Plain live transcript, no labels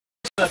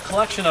A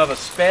collection of a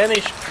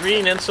Spanish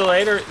green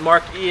insulator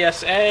marked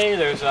ESA.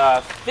 There's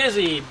a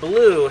fizzy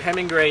blue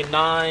Hemingway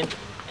 9,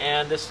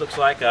 and this looks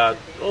like a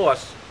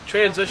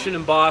transition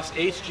embossed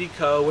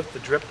HG with the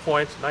drip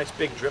points, nice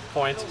big drip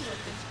points.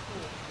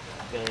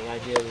 Got any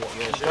idea what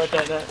you want to start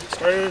that at?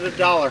 Started at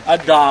 $1.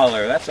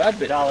 $1. That's I'd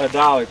be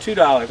 $1,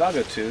 $2. I'll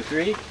go 2,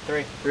 3,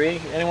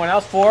 3. Anyone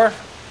else? 4,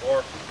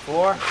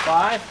 4,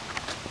 5,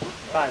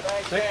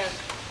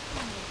 6,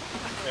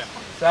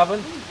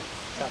 7,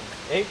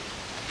 8.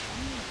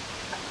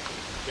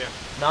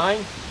 9,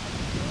 9.5.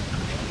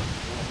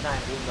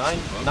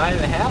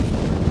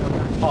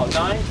 Oh,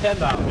 $9, $10,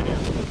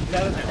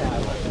 $10,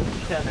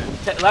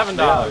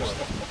 $11.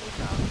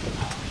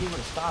 He would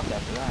have stopped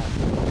after that.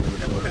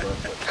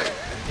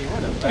 He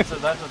would have.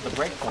 That's at the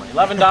break point.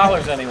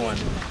 $11, anyone?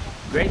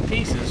 Great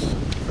pieces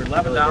for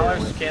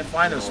 $11. Can't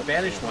find a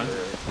Spanish one.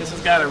 This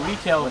has got a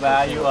retail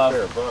value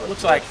of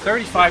looks like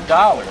 $35.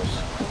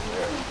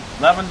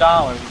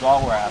 $11 is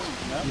all we're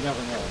asking. You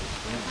never know.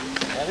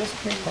 That is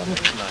pretty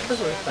nice.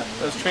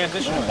 Those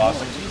transition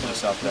embossings usually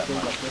sell that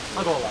much.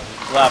 I'll go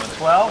 11.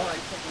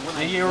 12?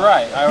 Yeah, you're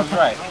right. I was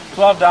right.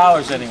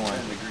 $12, anyone?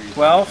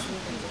 12?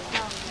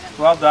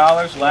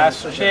 $12.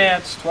 Last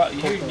chance. 12.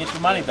 You can get your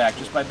money back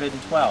just by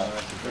bidding 12.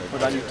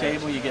 Put it on your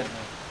table, you get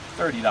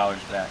 $30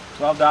 back.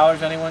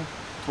 $12, anyone?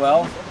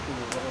 12?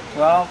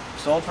 12.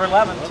 Sold for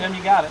 11. Tim,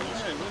 you got it.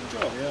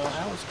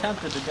 I was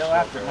tempted to go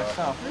after it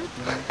myself.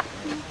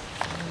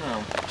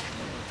 No.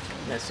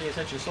 Yeah, see,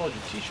 since you sold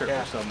your t-shirt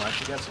for so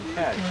much, you got some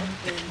cash.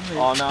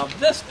 Oh, now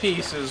this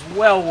piece is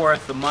well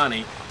worth the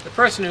money. The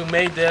person who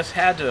made this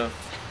had to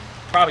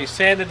probably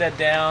sanded that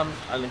down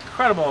an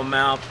incredible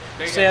amount,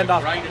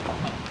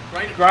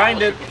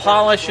 grind it,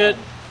 polish it,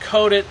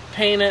 coat it,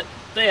 paint it.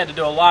 They had to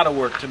do a lot of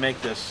work to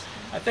make this.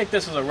 I think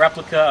this is a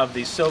replica of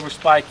the silver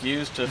spike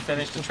used to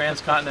finish the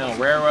Transcontinental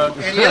Railroad.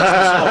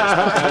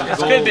 It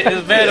could be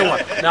a better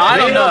one. Now I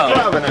don't know.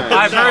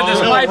 I've heard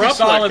this might be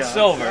solid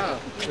silver.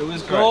 It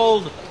was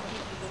gold.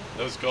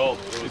 It was gold.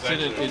 It's in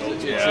the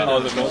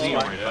museum.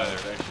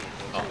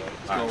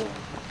 Gold.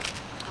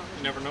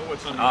 You never know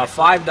what's on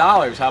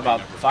 $5. How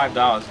about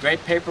 $5?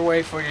 Great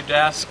paperweight for your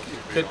desk.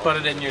 Could put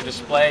it in your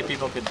display.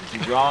 People could be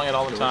drawing it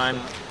all the time.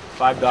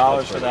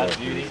 $5 for that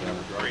beauty.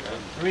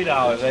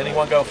 $3.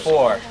 Anyone go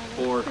 4?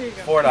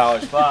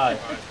 $4. 5.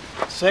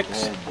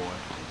 6.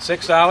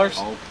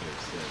 $6.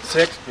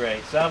 6.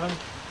 Great. 7.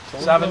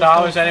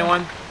 $7.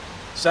 Anyone?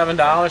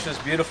 $7. This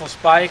beautiful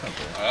spike.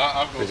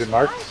 Is it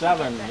marked?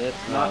 7.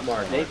 It's not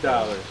marked.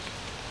 $8.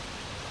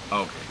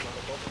 Okay.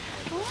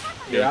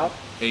 You out?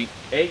 8.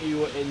 8.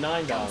 You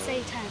 $9. Don't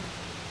say 10.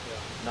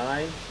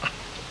 9.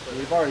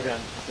 We've already done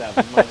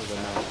 7. Might as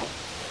well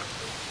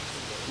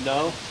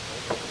no.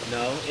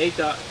 No.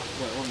 $8.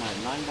 What am I?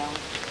 $9?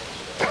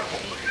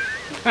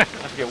 I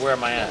forget where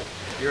am I at.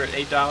 You're at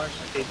 $8. $8.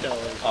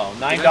 Oh,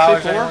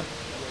 $9. Anyone?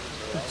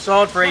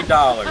 Sold for $8.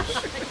 Yeah,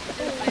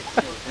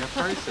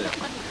 price it.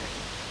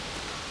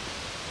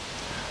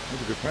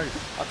 That's a good price.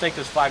 I'll take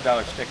this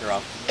 $5 sticker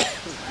off.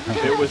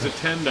 It was a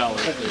 $10.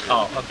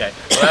 Oh, okay.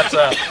 Well, that's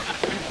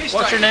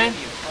what's your name?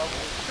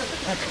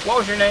 What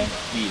was your name?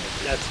 E.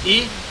 That's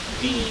E.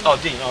 D. Oh,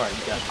 D. All right,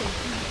 you got it.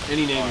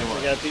 Any name you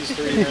want. We got these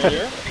 3 right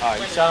here. All right,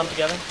 you sell them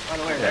together?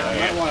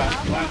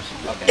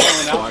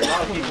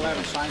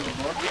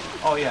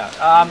 Oh yeah.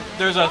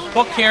 There's a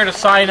book here to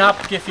sign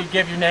up if you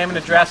give your name and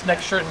address.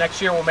 Next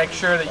year we'll make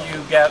sure that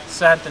you get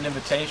sent an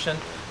invitation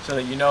so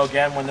that you know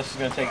again when this is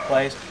going to take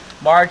place.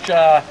 March.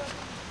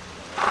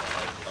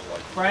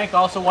 Frank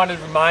also wanted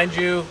to remind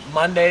you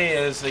Monday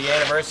is the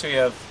anniversary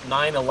of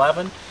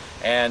 9/11,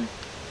 and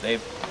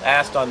they've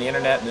asked on the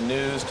internet and the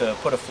news to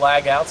put a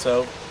flag out.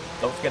 So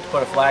don't forget to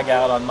put a flag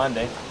out on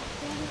Monday.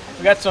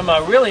 We've got some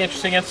really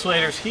interesting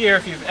insulators here.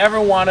 If you've ever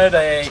wanted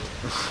a It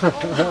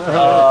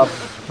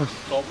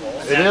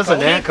is a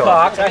Natco.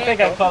 Peacock, I think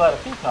I'd call that a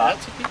peacock.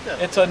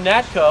 It's a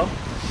Natco,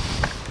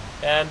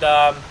 and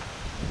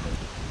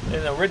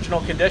in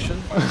original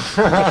condition.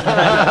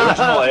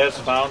 Original as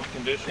found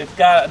condition. It's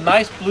got a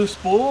nice blue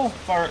spool.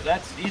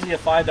 That's easy a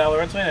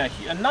 $5 insulator.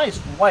 A nice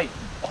white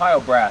Ohio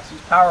brass.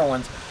 These power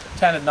ones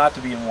tended not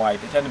to be in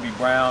white. They tend to be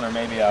brown or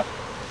maybe a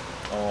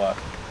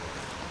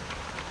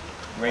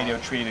radio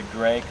treated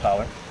gray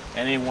color.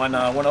 Anyone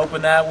want to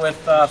open that with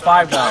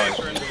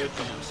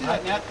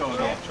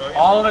 $5?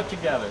 All of it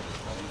together.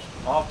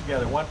 All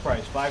together, one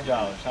price,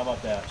 $5. How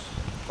about that?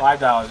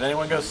 $5.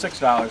 Anyone go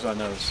 $6 on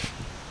those?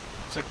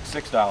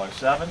 $6.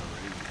 7,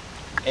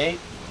 8,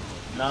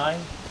 9,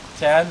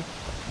 10,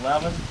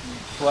 11,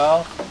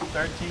 12,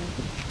 13.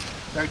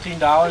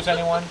 $13.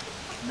 Anyone?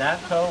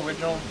 Natco,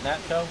 original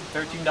Natco,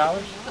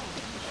 $13.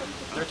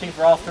 13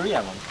 for all 3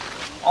 of them.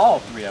 All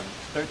 3 of them.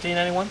 13.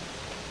 Anyone?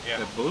 Yeah.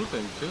 The blue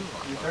thing too.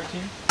 You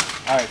 13?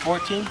 All right,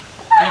 14,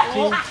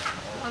 15.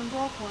 On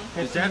block one.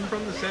 Is that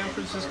from the San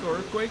Francisco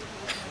earthquake?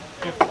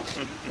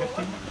 15,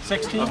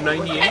 16, Of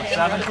 98?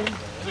 17. I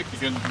think you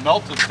can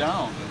melt it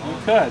down. You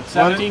could.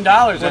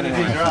 $17 When did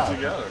anyone. he drop?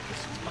 Together.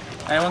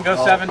 Anyone go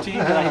 17?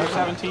 Did I hear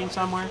 17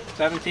 somewhere?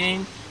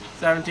 17?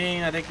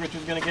 17. I think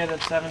Richard's going to get it.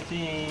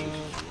 17.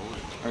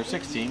 or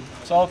 16.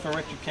 Sold for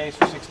Richard Case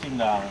for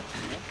 $16.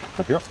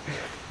 Yep.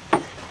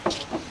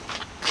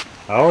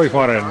 I always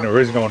wanted an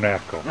original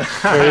NAFCO.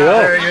 There you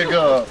go. There you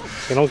go.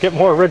 You don't get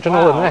more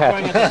original than that.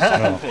 Going into the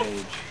second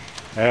page.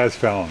 As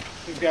found.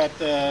 We've got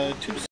two